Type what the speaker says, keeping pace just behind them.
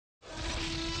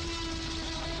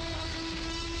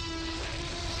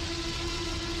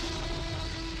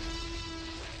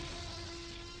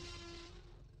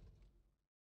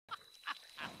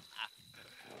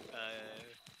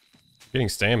Getting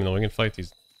stamina, we can fight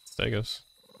these STEGOS.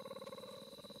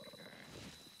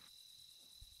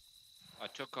 I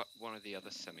took up one of the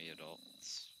other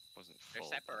semi-adults. Wasn't full.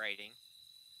 They're separating.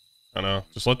 I know.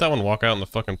 Just let that one walk out in the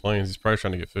fucking plains. He's probably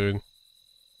trying to get food.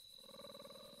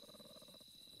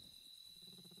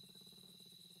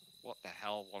 What the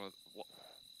hell? One of what?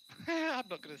 I'm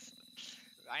not gonna.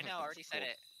 I know. I already said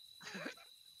it.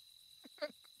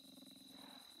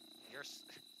 You're.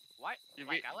 What?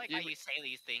 Like I like how you say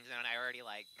these things, and I already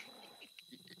like.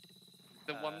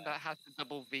 The one that has the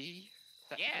double V.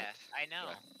 Yeah, I know.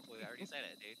 Yeah. We already said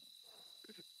it, dude.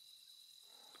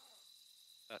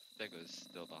 That STEGO's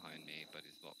still behind me, but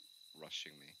he's not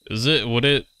rushing me. Is it? Would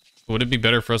it be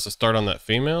better for us to start on that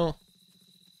female?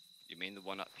 You mean the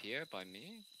one up here by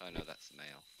me? Oh no, that's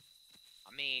male.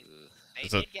 I mean, they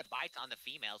did get bites on the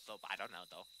female, so I don't know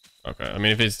though. Okay, I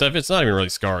mean if it's not even really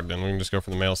scarred, then we can just go for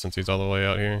the male since he's all the way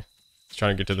out here. He's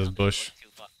trying to get to this bush. Too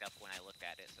fucked up when I looked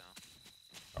at it, so.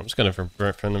 I'm just gonna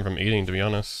prevent him from eating, to be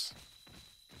honest.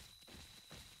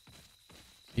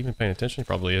 Even paying attention? He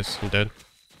probably is. I'm dead.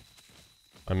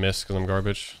 I missed because I'm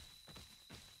garbage.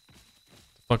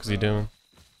 What the fuck is he doing?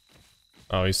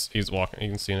 Oh, he's walking. You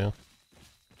can see now.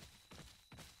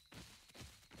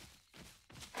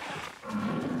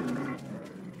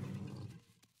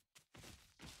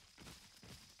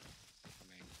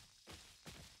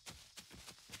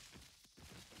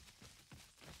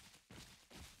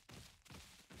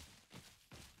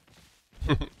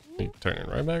 He's turning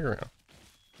right back around.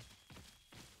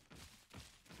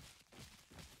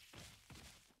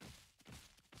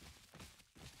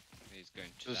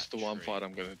 This is the one fight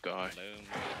I'm gonna die.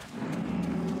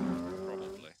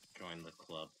 Probably. Join the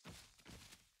club.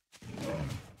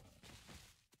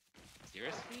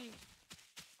 Seriously?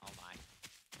 Oh my.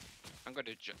 I'm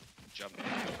gonna jump.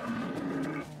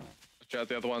 Watch out,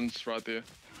 the other one's right there.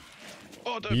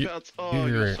 Oh, don't pounce! Oh,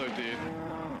 you're so dead.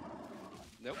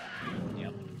 Nope.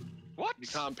 Yep. What? You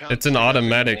can't pounce. It's an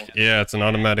automatic. Yeah, it's an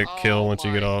automatic kill once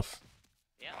you get off.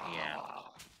 Yeah.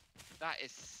 That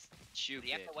is stupid.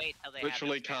 You have to wait till they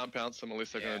literally have can't pounce them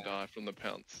unless they're gonna die from the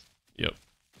pounce. Yep.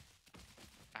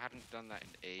 I haven't done that in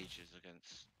ages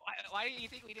against. Why do you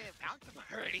think we didn't pounce them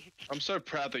already? I'm so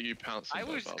proud that you pounced them.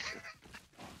 I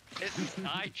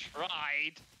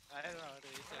tried. I don't know,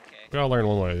 dude. It's okay. We all learn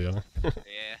one way or the other.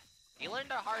 Yeah. You learned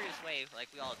the hardest way,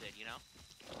 like we all did, you know?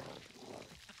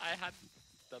 I hadn't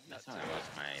done that That's how I lost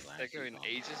my last in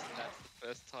ages, and that's the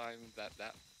first time that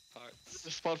part.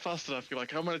 Just spot fast enough. You're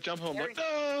like, I'm gonna jump home. Like, You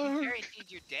no.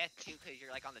 guaranteed your death too, because you're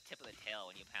like on the tip of the tail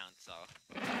when you pounce. So.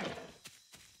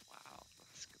 Wow,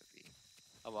 that's gonna be.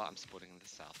 Oh well, I'm spotting in the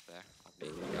south there. I'll be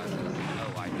you guys.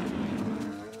 Oh, I know.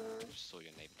 I just saw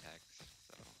your name tags.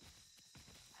 So.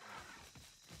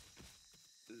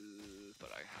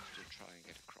 But I have to try and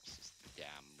get across this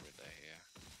damn river here.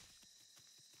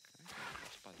 Okay,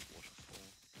 across by the waterfall.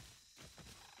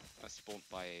 I spawned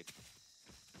by a.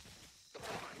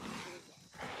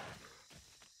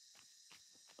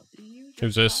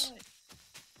 Who's this?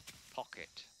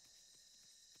 Pocket.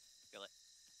 Feel it.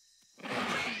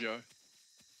 Joe.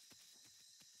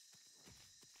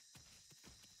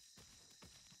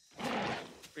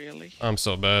 Really? I'm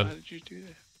so bad. How did you do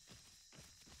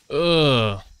that?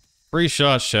 Ugh. 3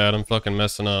 shots, Chad. I'm fucking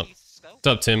messing up. What's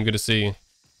up, Tim? Good to see you.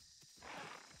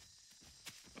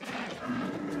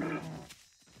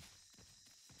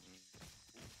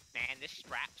 Man, this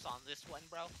straps on this one,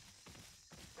 bro.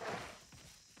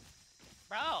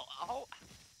 Bro, oh.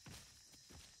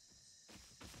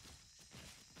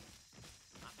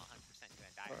 I'm 100%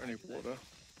 gonna die. Not any water.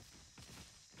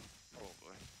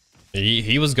 Probably.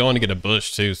 He was going to get a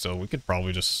bush too, so we could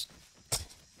probably just. I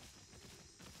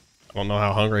don't know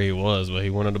how hungry he was, but he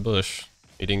wanted a bush.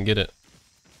 He didn't get it.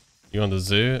 You on the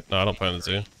zoo? No, I don't play on the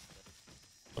zoo.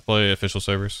 I play official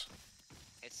servers.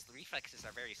 Its reflexes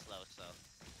are very slow, so.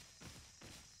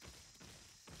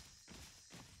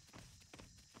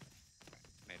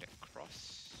 Made it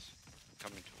across.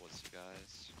 Coming towards you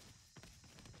guys.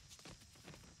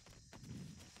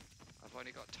 I've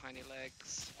only got tiny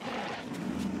legs.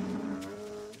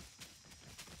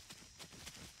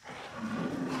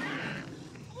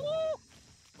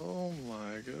 Oh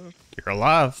my god. You're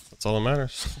alive. That's all that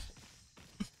matters.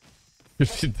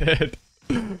 If you're dead.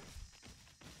 Fine.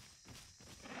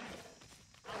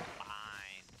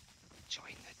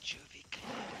 Join the juvie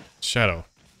club. Shadow.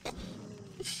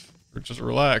 Or just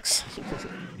relax.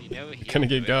 You know he Gonna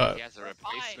get got. He has a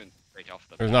replacement right off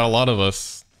the There's not a lot of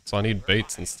us, so I need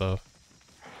baits and stuff.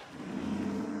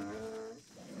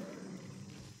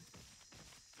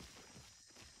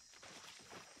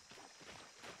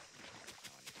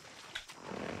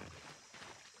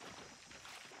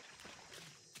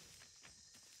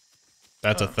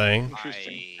 That's a thing.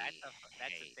 Interesting.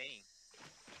 That's a thing.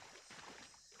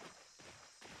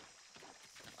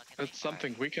 It's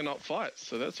something we cannot fight,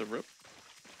 so that's a rip.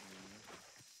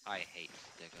 I hate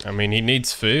STEGOS. I mean, he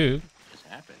needs food. Just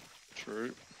happened. True.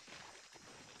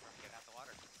 Get out the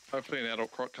water. Hopefully an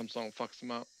adult croc comes along and fucks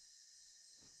him up.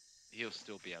 He'll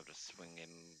still be able to swing him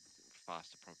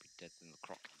faster, probably dead than the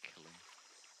croc can kill him.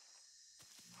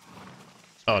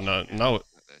 Oh no, no. Like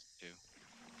those two.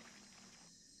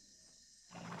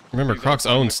 Remember, He's Croc's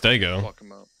outside own the croc can Stego. fuck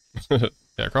him up.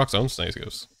 Yeah, Croc's own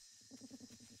STEGOS.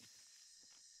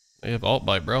 They have alt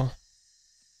bite, bro.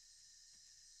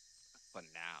 But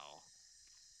now,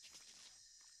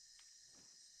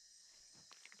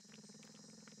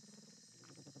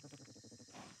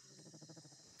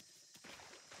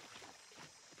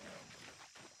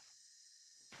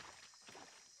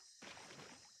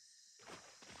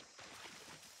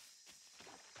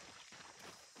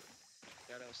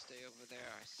 Shadow, stay over there.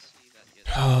 I see that you're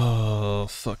Oh,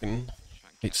 fucking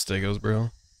trying hate STEGOS,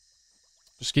 bro.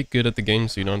 Just get good at the game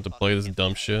so you don't have to play this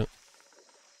dumb shit.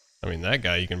 I mean, that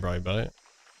guy you can probably bite.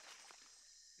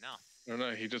 No, I don't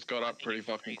know, he just got up pretty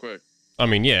fucking quick. I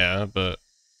mean, yeah, but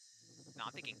no,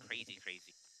 I'm thinking crazy.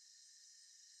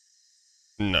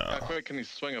 no. How quick can he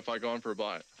swing if I go on for a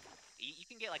bite? You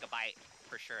can get like a bite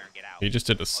for sure and get out. He just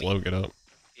did a slow get up.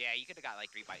 Yeah, you could have got like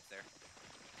 3 bites there.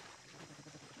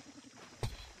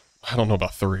 I don't know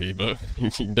about 3, but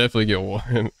you can definitely get 1. For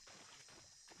sure.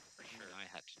 I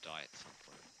had to die at some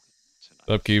point tonight.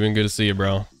 What's up, Cuban? Good to see you,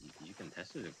 bro. You can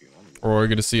test it if you want. Roy,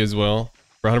 good to see you as well.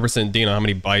 For 100% Dino, how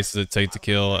many bites does it take to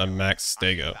kill a max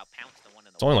Stego?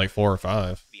 It's only like 4 or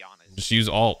 5. To be honest. Just use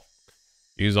alt.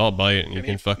 Use alt bite and you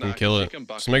can fucking kill it.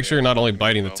 Just make sure you're not only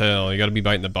biting the tail, you gotta be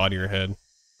biting the body or head.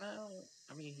 Well,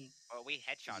 I mean, Well, we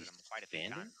headshotted him quite a few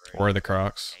Standard? times. Or the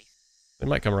Crocs. They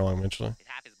might come along eventually.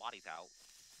 Half his body's out.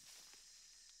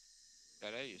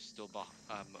 Shadow, you're still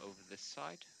over this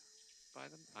side by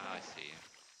them? Ah, I see you.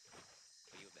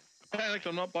 Where you been? Panicked,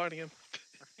 I'm not biting him.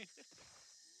 I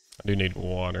do need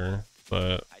water,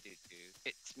 but I do too.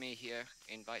 It's me here.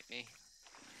 Invite me.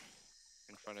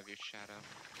 In front of your shadow.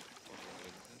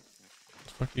 what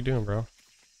the fuck you doing, bro?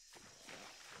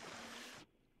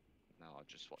 Now I'll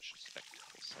just watch a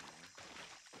spectacle somewhere.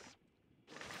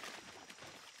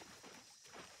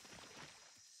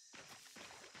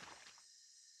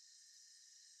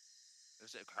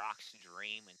 There's a Crocs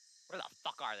dream, and where the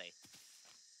fuck are they?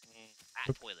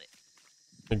 That toilet.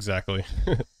 Exactly.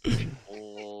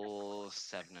 All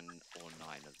 7 or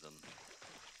 9 of them.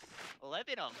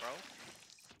 11 of them, bro.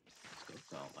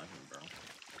 Scope's all 11, bro.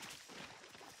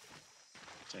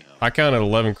 Say how. I counted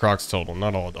 11 Crocs total.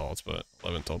 Not all adults, but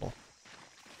 11 total.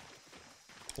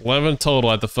 11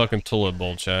 total at the fucking toilet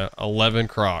bowl, chat. 11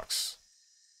 Crocs.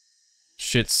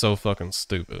 Shit's so fucking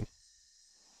stupid.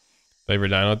 Favorite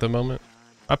dino at the moment?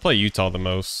 I play Utah the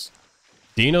most.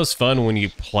 Dino's fun when you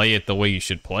play it the way you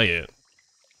should play it.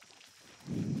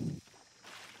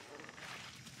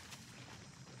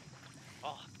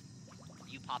 Oh,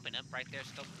 you popping up right there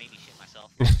still made me shit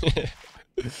myself.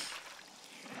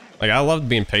 Like, I love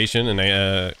being patient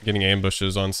and getting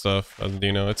ambushes on stuff as a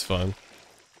Dino. It's fun.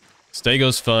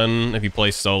 Stego's fun if you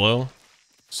play solo.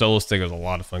 Solo Stego's a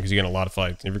lot of fun because you get a lot of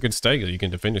fights. If you're good Stego, you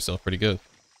can defend yourself pretty good.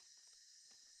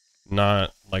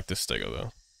 Not like this Stego,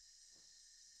 though.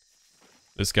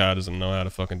 This guy doesn't know how to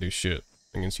fucking do shit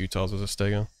against Utahs as a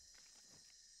Stego.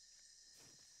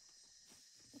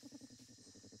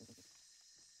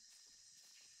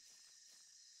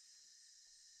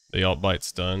 The alt bite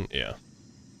stun, yeah.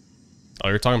 Oh,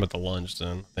 you're talking about the lunge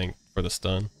then, I think, for the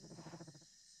stun.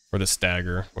 Or the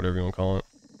stagger, whatever you want to call it.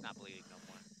 Not bleeding no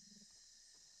more.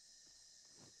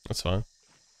 That's fine.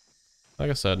 Like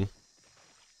I said,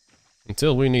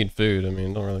 until we need food, I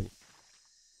mean, don't really...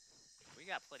 We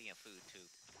got plenty of food too.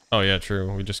 Oh yeah,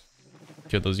 true. We just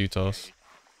killed those Utahs.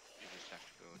 You just have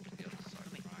to go to the other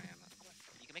side where I am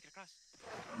at. You can make it across.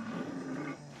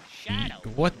 Shadow.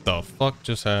 What the fuck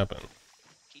just happened?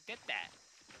 He did that.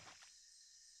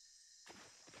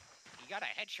 He got a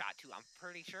headshot too, I'm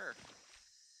pretty sure.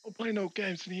 I'll play no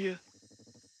games in here.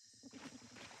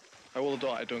 I will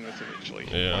die doing this eventually.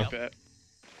 Yeah. I bet.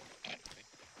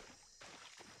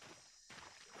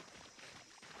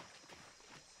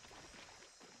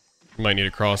 Might need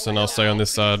to cross and I'll stay on this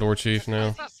side, War Chief,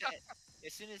 now.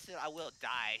 As soon as he said I will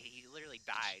die, he literally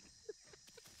died.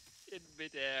 In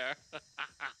midair.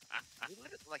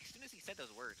 Like as soon as he said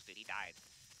those words, dude, he died.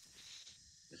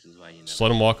 This is why you Just let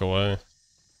him walk away.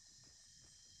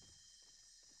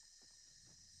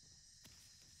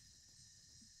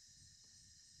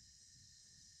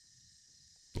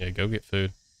 Yeah, go get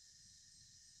food.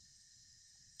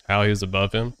 how he was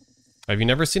above him. Have you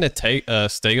never seen a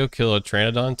Stego kill a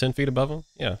Pteranodon 10 feet above him?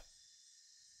 Yeah.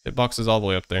 Hitbox is all the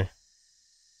way up there.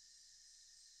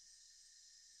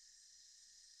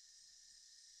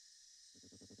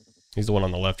 He's the one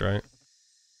on the left, right?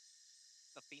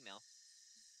 The female.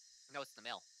 No, it's the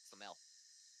male. It's the male.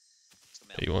 It's the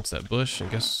male. He wants that bush, and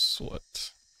guess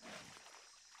what?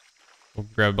 We'll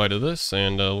grab a bite of this,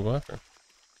 and we'll go after him.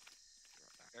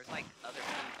 There's like other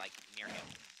food like near him.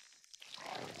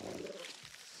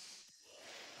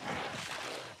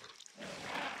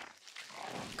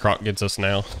 Croc gets us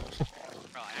now. Bro,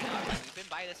 I know. We've been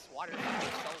by this water for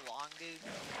so long, dude.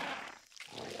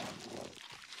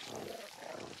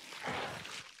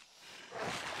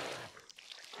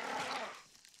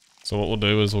 So what we'll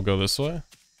do is we'll go this way.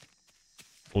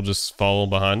 We'll just follow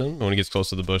behind him. And when he gets close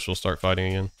to the bush, we'll start fighting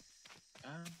again.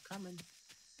 I'm coming.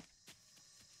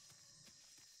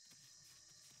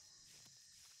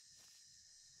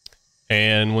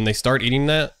 And when they start eating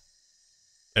that,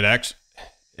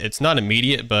 it's not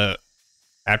immediate, but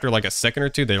after like a second or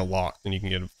two, they're locked, and you can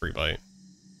get a free bite.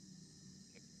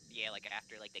 Yeah, like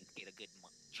after like they get a good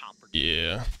chomper.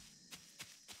 Yeah.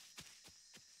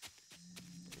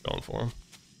 Going for him.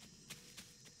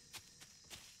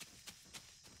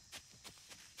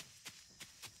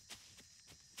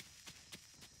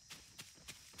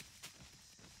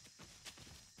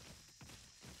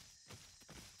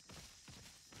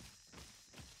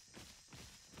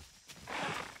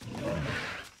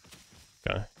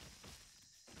 Okay.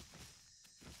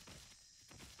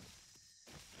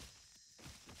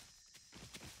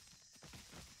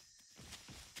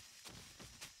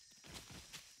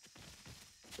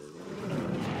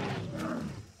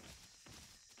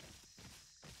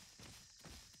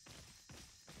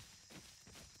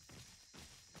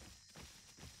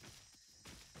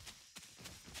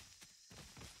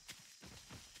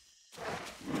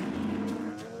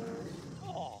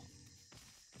 Oh.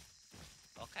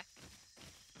 Okay.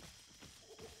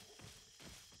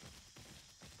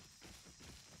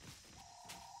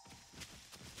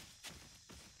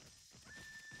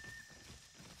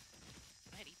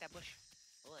 Go ahead, eat that bush.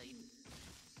 We'll let you.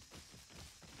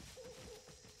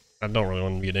 I don't really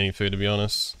want to get any food, to be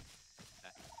honest.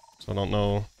 So I don't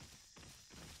know.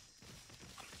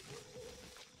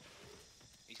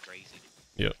 He's crazy.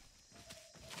 Yep.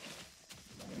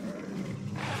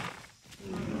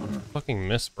 Fucking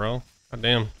miss, bro. God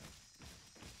damn.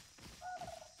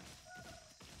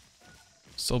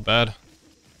 So bad.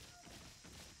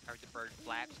 Heard the bird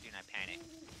flaps, do not panic.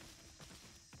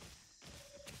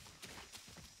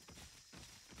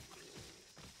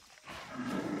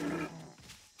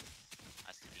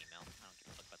 That's the female. I don't give a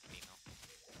fuck about the female.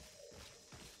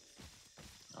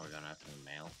 Oh, we're going after the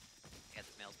male. Yeah,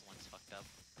 the male's the one that's fucked up.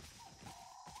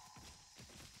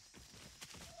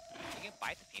 You can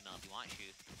bite the female if you want to.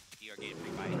 You are getting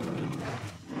free bite. Shadow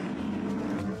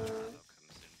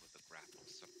comes in with a grapple,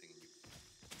 something you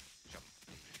jump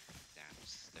the damn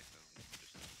Stego and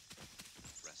just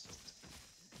wrestle him.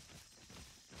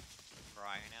 Bro,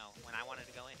 I know. When I wanted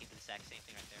to go in, he did the exact same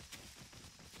thing right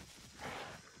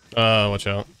there. Watch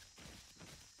out.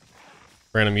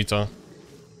 Random Utah.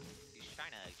 He's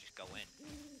trying to just go in.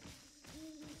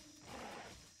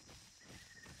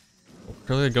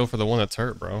 Really go for the one that's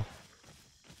hurt, bro.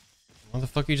 Why the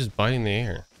fuck are you just biting the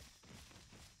air?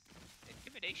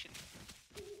 Intimidation.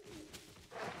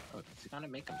 Oh, it's gonna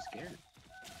make him scared.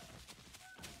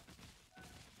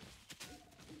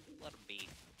 Let him be.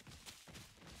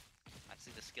 I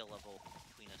see the skill level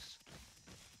between us.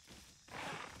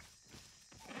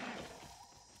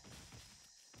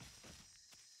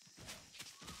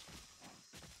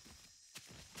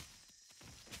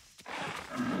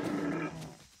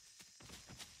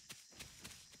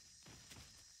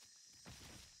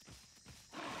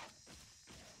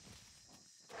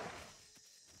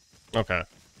 Okay.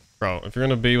 Bro, if you're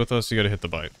gonna be with us, you gotta hit the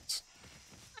bites.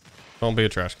 Don't be a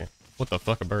trash can. What the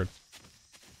fuck, a bird?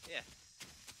 Yeah.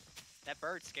 That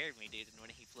bird scared me, dude, and when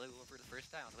he flew over the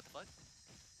first time, I was like, what the fuck?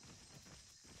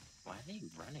 Why are they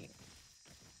running?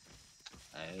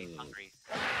 He's Oh, hungry.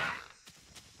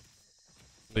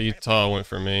 The Utah went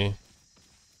for me.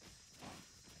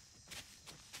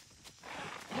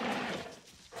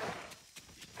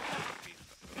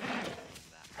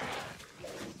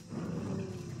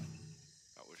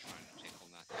 I was trying to tickle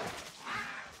that.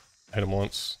 I hit him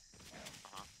once.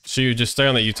 Shoot, just stay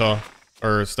on that Utah.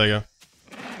 Or Stego.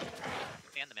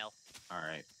 And the mill.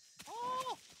 alright.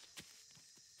 Oh!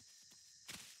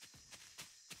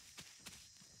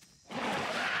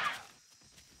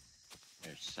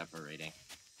 They're separating.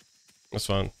 That's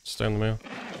fine. Stay on the mail.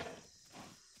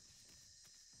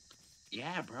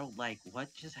 Yeah, bro. Like,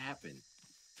 what just happened?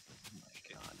 Oh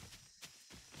my god.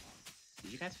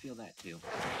 Did you guys feel that too?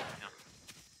 No.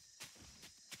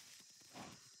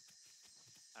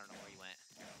 I don't know where you went.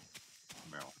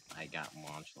 Bro, I got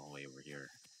launched all the way over here.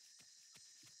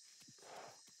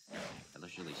 I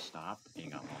literally stopped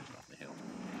and got launched off the hill.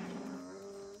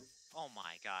 Oh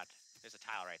my god. There's a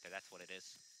tile right there. That's what it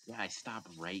is. Yeah, I stopped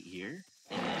right here,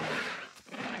 and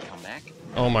then I come back.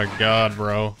 Oh my god,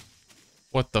 bro.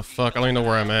 What the fuck? I don't even know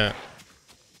where I'm at.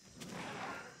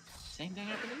 Same thing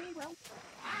happened to me, bro.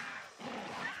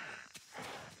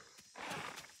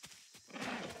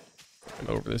 Get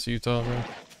over this Utah, bro.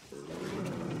 We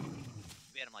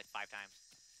hit him like 5 times.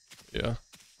 Yeah.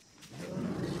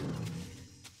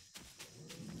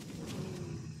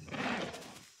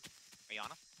 Are you on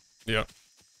him? Yeah.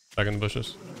 Back in the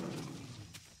bushes.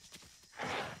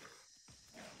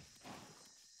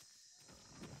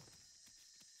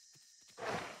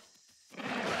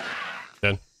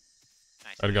 Dead.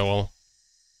 Nice. I'd go all.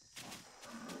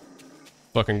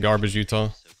 Fucking garbage, Utah.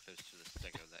 So close to the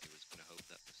Stego that he was gonna hope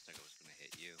that the Stego was gonna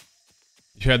hit you.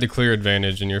 You had the clear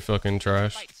advantage and you're fucking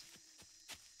trash. Fights.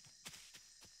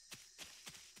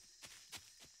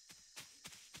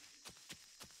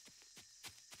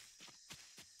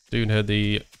 Dude had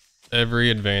the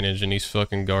every advantage and he's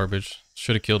fucking garbage.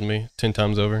 Should have killed me 10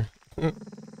 times over.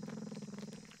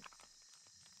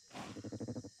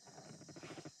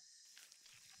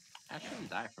 I shouldn't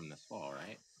die from this fall,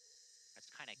 right? That's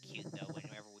kind of cute though.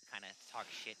 Whenever we kind of talk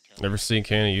shit to him. Never seen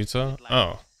Canny Utah? Like,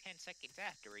 Oh. 10 seconds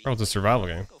after. Oh, it's a survival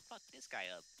game. Go fuck this guy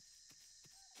up.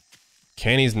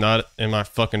 Canny's not in my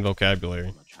fucking vocabulary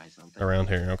I'm gonna try something. around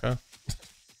here, okay?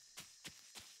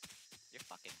 You're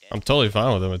fucking dead. I'm totally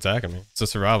fine with him attacking me. It's a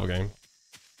survival game.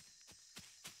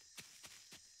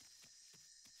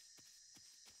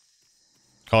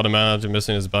 Called him out after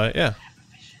missing his bite? Yeah. I have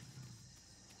a vision,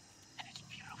 and it's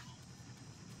beautiful.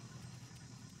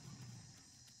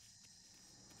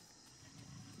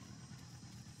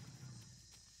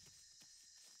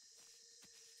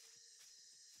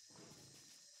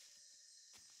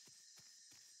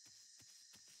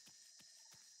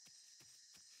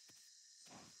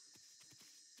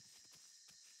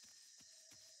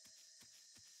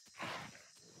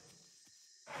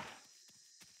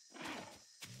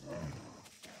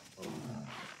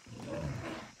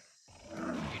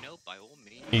 You know, by all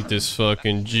means. Eat this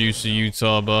fucking juicy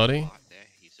Utah body. Part there,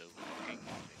 he's overlooking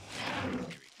the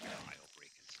very tile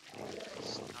breakers.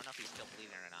 I don't know if he's still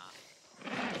bleeding or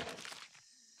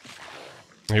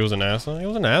not. He was an asshole? He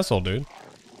was an asshole, dude.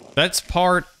 That's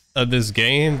part of this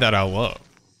game that I love.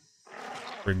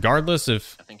 Regardless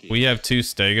if I think we have 2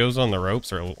 Stegos on the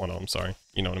ropes, or one of them, sorry.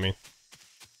 You know what I mean?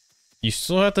 You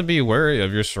still have to be wary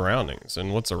of your surroundings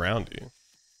and what's around you.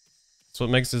 That's what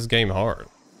makes this game hard.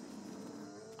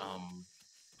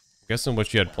 Guessing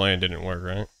what you had planned didn't work,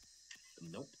 right?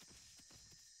 Nope.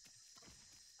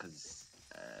 Cause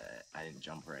I didn't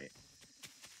jump right.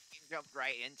 You jumped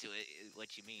right into it, is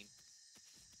what you mean.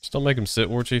 Just don't make him sit,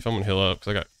 War Chief. I'm gonna heal up,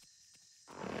 because I got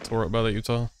tore up by the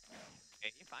Utah.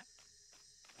 Okay, you're fine.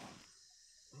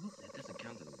 Ooh, that doesn't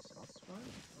count as a soft spot.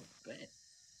 Oh, bet.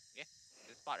 This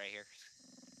spot right here.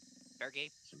 Fair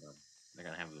game. So, they're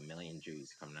gonna have a million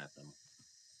Jews coming at them.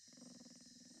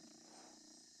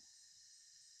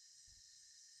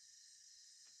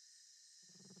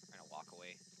 I'm gonna walk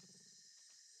away.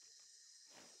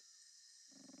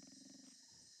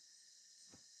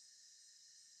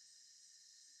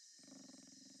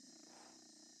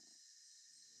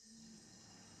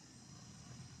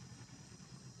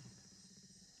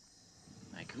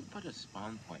 I could put a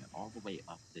spawn point all the way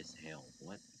up this hill.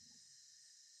 What?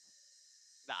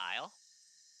 The aisle?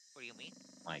 What do you mean?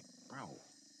 Like, bro.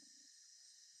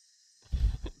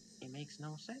 It makes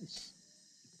no sense.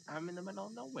 I'm in the middle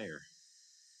of nowhere.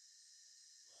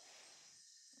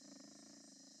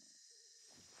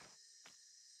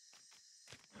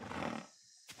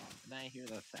 And I hear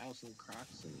the 1,000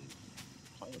 crocs and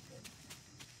toilet bowl.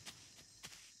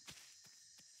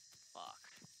 Fuck.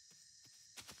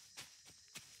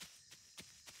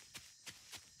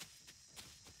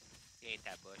 He ate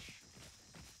that bush.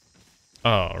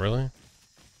 Oh, really?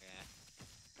 Yeah.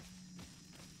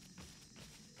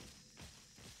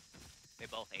 They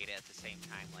both ate it at the same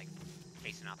time, like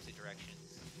facing opposite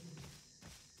directions.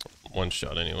 One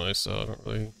shot anyway, so I don't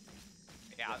really...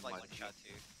 Yeah, I was like Might one be shot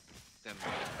too. Them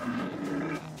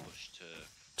that push to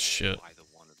Shit. either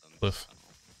one of them. Cliff.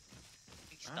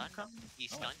 He stunned him. He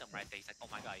stunned him right there. He's like, oh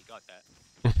my god, you got that.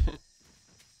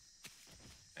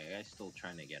 Are you guys still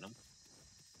trying to get him?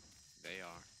 They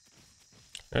are.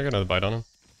 I got another bite on him.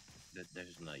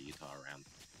 There's no Utah around.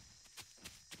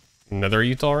 Another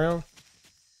Utah around?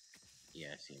 Yeah,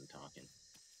 I see him talking.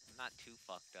 I'm not too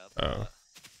fucked up. Oh.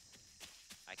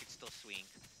 I could still swing.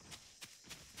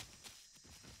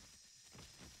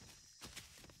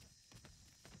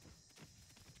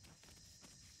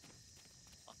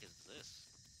 Fuck is this?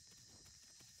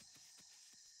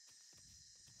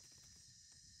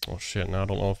 Oh shit, now I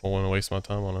don't know if I want to waste my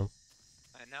time on him.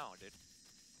 I know, dude.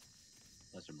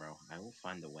 Listen, bro, I will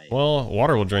find a way. Well,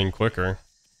 water will drain quicker.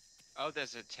 Oh,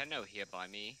 there's a Tenno here by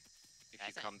me. If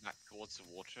That's you it. come back towards the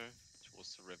water,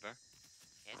 towards the river.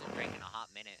 It hasn't drank in a hot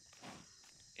minute.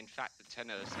 In fact, the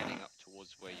Tenno is heading up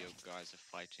towards where your guys are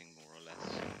fighting, more or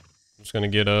less. I'm just gonna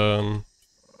get oh,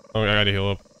 I gotta heal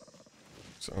up.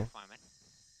 So Fine, man.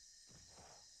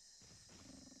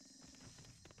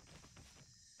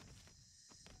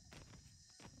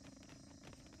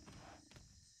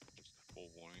 Just a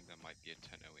forewarning, there might be a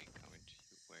Tenno incoming to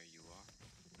you where you are.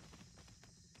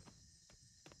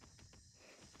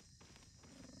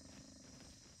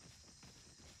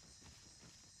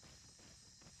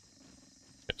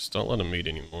 just don't let him meet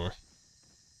anymore.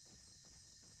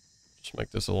 Just make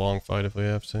this a long fight if we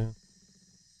have to.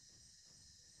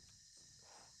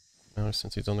 Now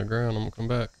since he's on the ground, I'm gonna come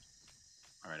back.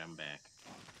 Alright, I'm back.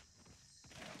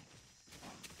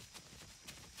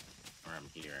 Or I'm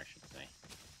here, I should say.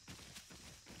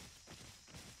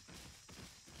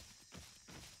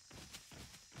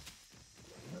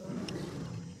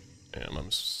 Damn,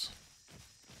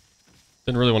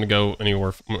 didn't really want to go any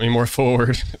more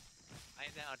forward. I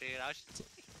know, dude. I was.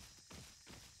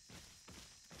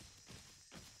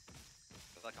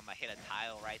 Feel like I'm gonna hit a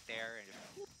tile right there and just.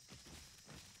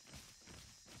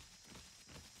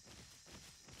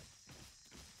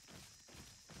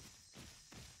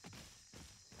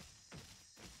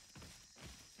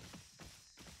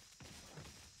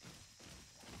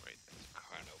 Wait, there's a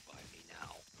Carno by me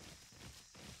now.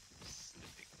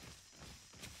 Slipping.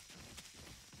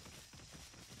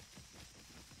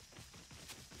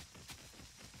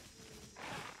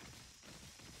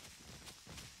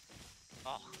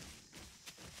 Oh.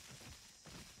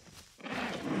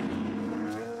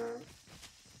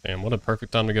 Damn, what a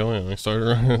perfect time to go in. I started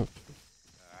running. Alright.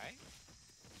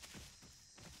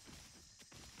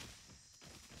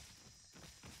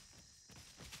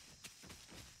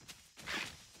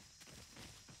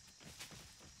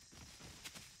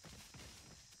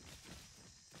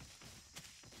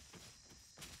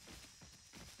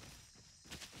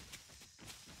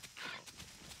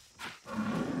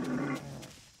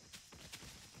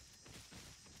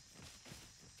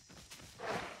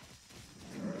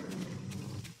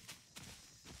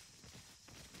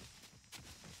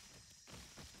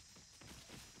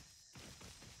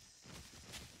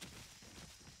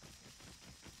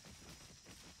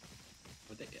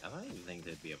 I don't even think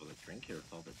they'd be able to drink here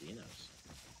with all the dinos.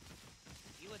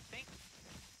 You would think.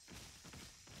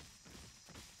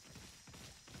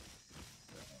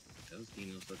 Those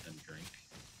dinos let them drink.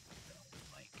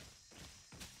 Like.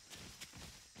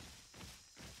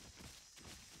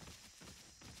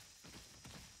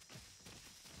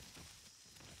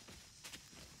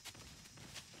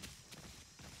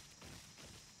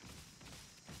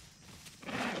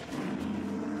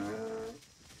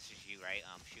 This is you, right?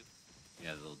 Shoot.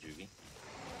 Yeah, the little juvie.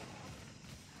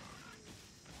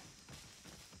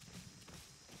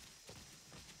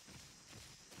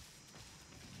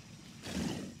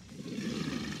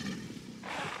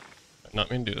 Not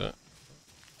mean to do that.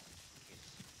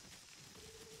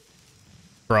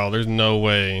 Bro, there's no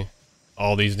way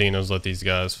all these dinos let these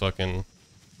guys fucking...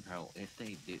 Bro, if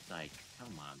they do, like,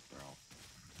 come on, bro.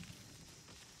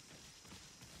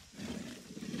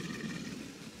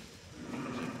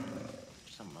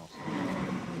 Something else.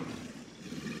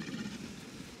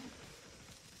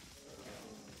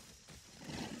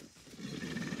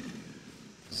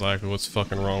 Exactly what's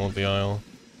fucking wrong with the aisle.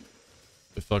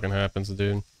 It fucking happens,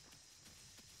 dude.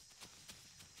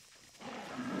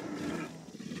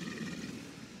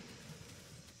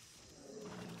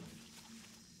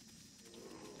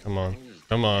 Come on.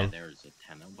 Come on. Yeah, there's a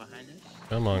Tenno behind us.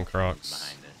 Come on, Crocs.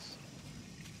 Behind us.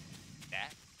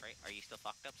 That, right? Are you still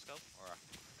fucked up, Scope?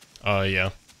 Or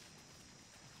Yeah.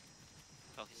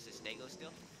 focus to STEGO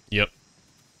still? Yep.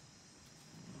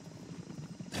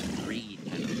 3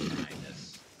 Tennos behind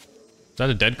us. Is that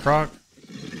a dead Croc?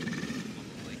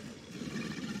 Probably.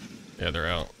 Yeah, they're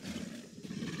out.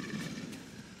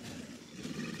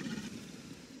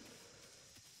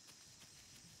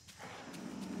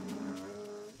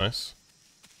 Nice.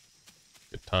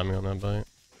 Good timing on that bite.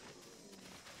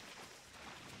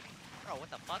 Bro, what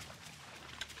the fuck?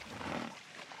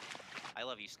 I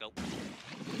love you, Scope.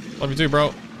 Love you too,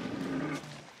 bro.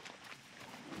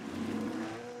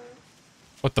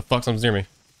 What the fuck? Something's near me.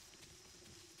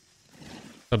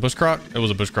 A bush croc? It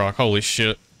was a bush croc. Holy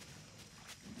shit.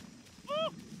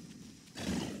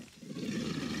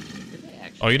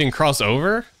 Oh, you didn't cross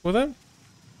over with him?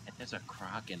 And there's a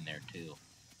croc in there too.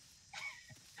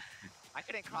 I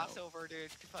couldn't cross over, dude.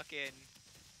 Fucking,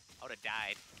 I would have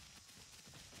died.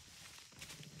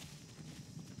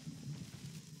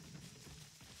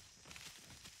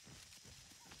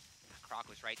 Croc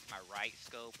was right to my right,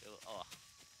 Scope. Ugh.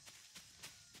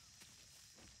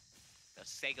 The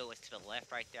STEGO was to the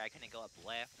left right there. I couldn't go up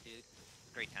left, dude.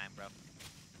 Great time, bro.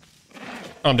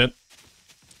 Oh, I'm dead.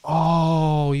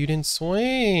 Oh, you didn't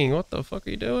swing. What the fuck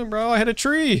are you doing, bro? I hit a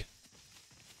tree.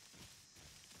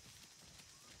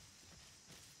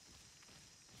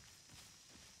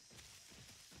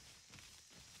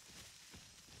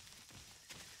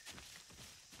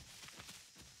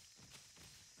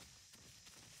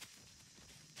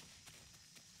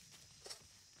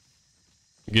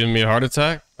 You giving me a heart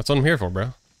attack? That's what I'm here for,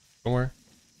 bro. Don't worry.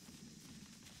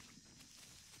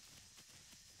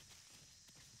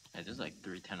 Hey, there's like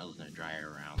 3 tunnels in a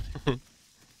dryer around.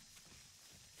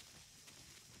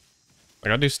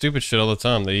 Like, I do stupid shit all the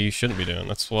time that you shouldn't be doing.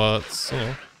 That's what's, you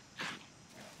know.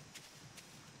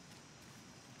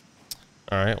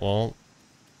 Alright, well.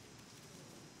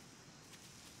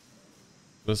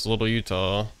 This little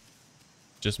Utah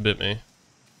just bit me.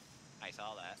 I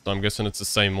saw that. So I'm guessing it's the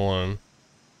same one.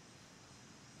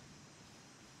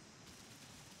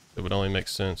 It would only make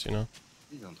sense, you know?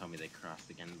 Please don't tell me they crossed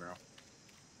again, bro.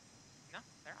 No,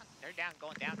 they're down,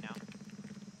 going down now.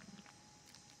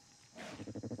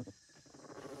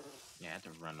 Yeah, I had to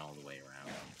run all the way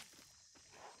around.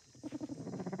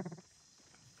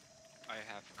 I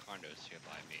have Carnos here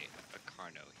by me. A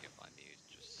Carno here by me,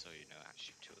 just so you know,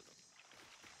 actually 2 of them.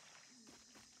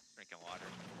 Drinking water.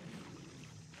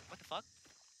 What the fuck?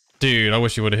 Dude, I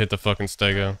wish you would have hit the fucking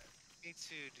Stego. Me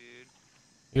too, dude.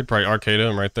 You could probably arcade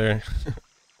him right there.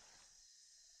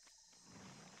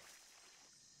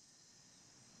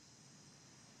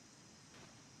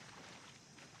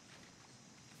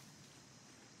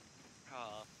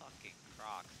 Oh, fucking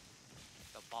Crocs.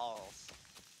 The balls.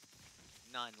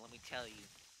 None, let me tell you.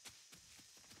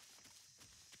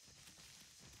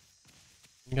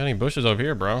 You got any bushes over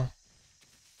here, bro?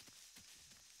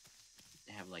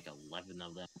 They have like 11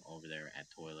 of them over there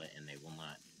at toilet, and they will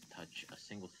not touch a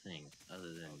single thing other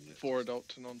than 4 adult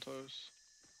Tenontos.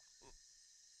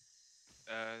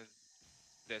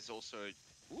 There's also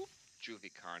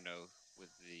Juvie Carno with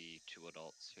the 2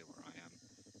 adults here where I am.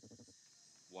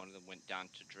 One of them went down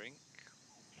to drink,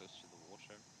 close to the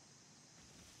water.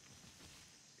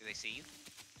 Do they see you?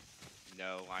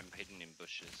 No, I'm hidden in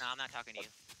bushes. No, I'm not talking to you.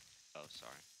 Oh,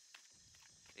 sorry.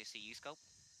 Do they see you, Scope?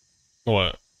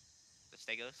 What? The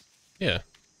STEGOS? Yeah.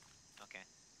 Okay.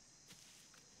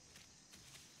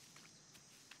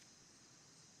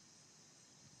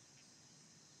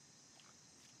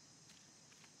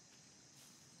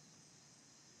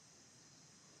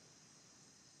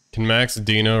 Can Max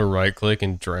Dino right click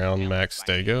and drown Max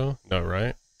Stego? No,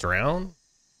 right? Drown?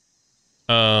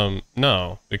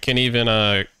 No. It can't even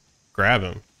grab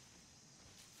him.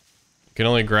 You can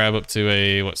only grab up to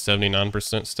a what 79%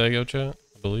 Stego chat,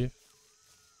 I believe.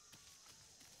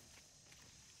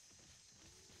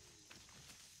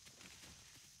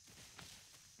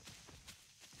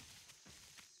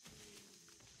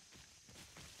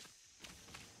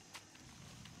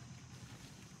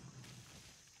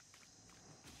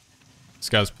 This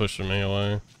guy's pushing me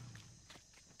away.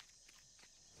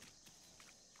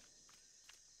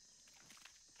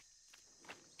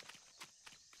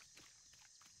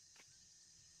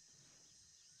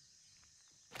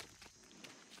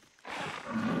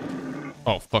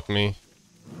 Oh, fuck me.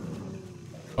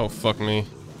 Oh, fuck me.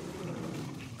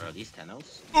 Bro, these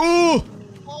Tenos? Ooh!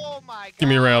 Oh my god! Give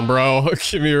me a round, bro.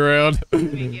 Give me a round. Let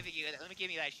me give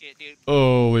you that shit, dude.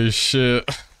 Holy shit.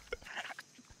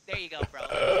 There you go, bro.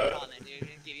 Put on that, dude.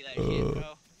 Give you that shit, bro.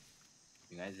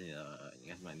 You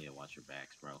guys might need to watch your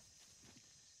backs, bro.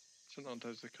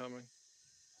 Tenontos are coming.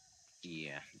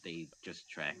 Yeah, they just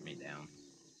tracked me down.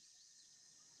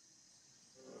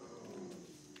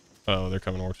 Oh, they're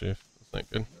coming over Chief. That's not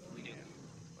good.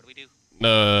 What do we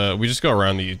do? We just go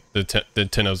around the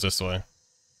Tennos this way.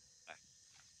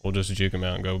 We'll just juke him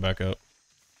out and go back up.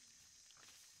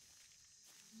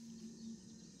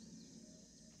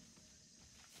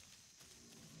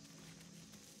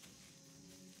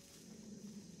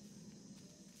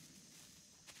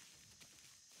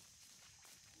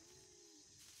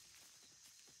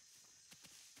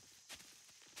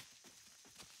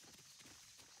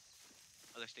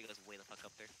 Other STEGO's way the fuck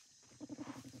up there.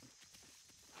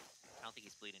 I don't think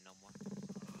he's bleeding no more.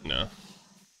 No.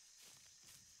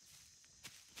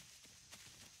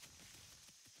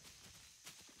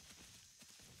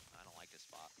 I don't like this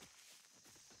spot.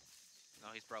 No,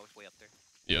 he's probably way up there.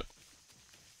 Yep.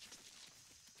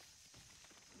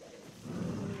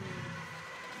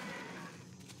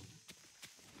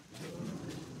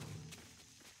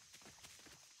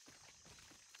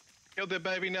 Killed their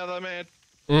baby, now they're mad.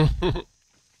 Oh,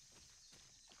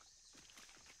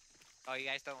 you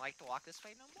guys don't like to walk this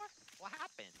way no more? What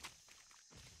happened?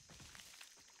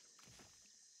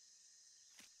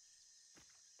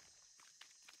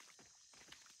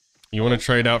 You want to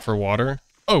trade out for water?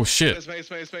 Oh shit! It's me,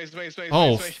 it's me, it's me, it's me, it's me,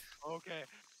 Oh, it's me. Okay.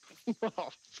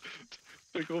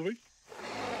 Tickle me.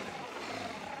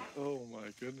 Oh my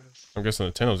goodness. I'm guessing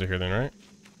the Tennos are here then, right?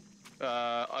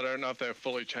 I don't know if they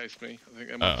fully chased me. I think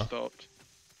they might have stopped.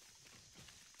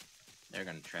 They're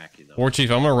gonna track you though. War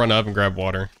Chief, I'm gonna run up and grab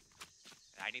water.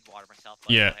 I need water myself.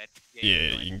 But Yeah. Go ahead. Yeah,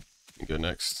 go ahead. you can go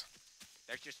next.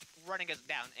 They're just running us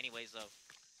down anyways, so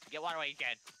get water while you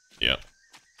can. Yep.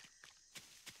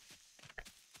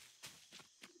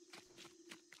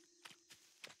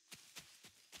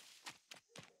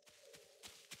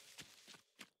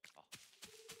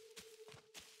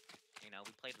 You know,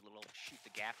 we played a little shoot the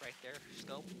gap right there.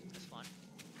 Scope. That's fun.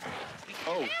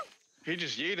 Oh, he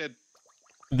just yeeted.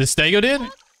 The Stego did?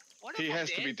 What He if I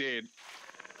has to be did? dead.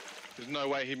 There's no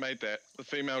way he made that. The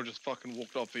female just fucking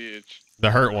walked off the edge. The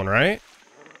hurt one, right?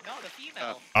 No, the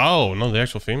female. Oh, no, the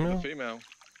actual The female? female.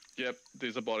 Yep,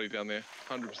 there's a body down there.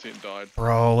 100% died.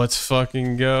 Bro, let's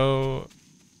fucking go.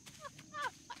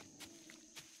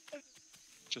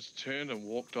 Just turned and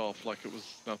walked off like it was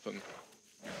nothing.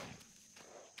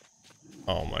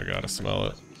 Oh my god, I smell it.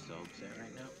 Must be so upset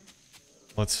right now.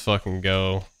 Let's fucking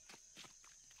go.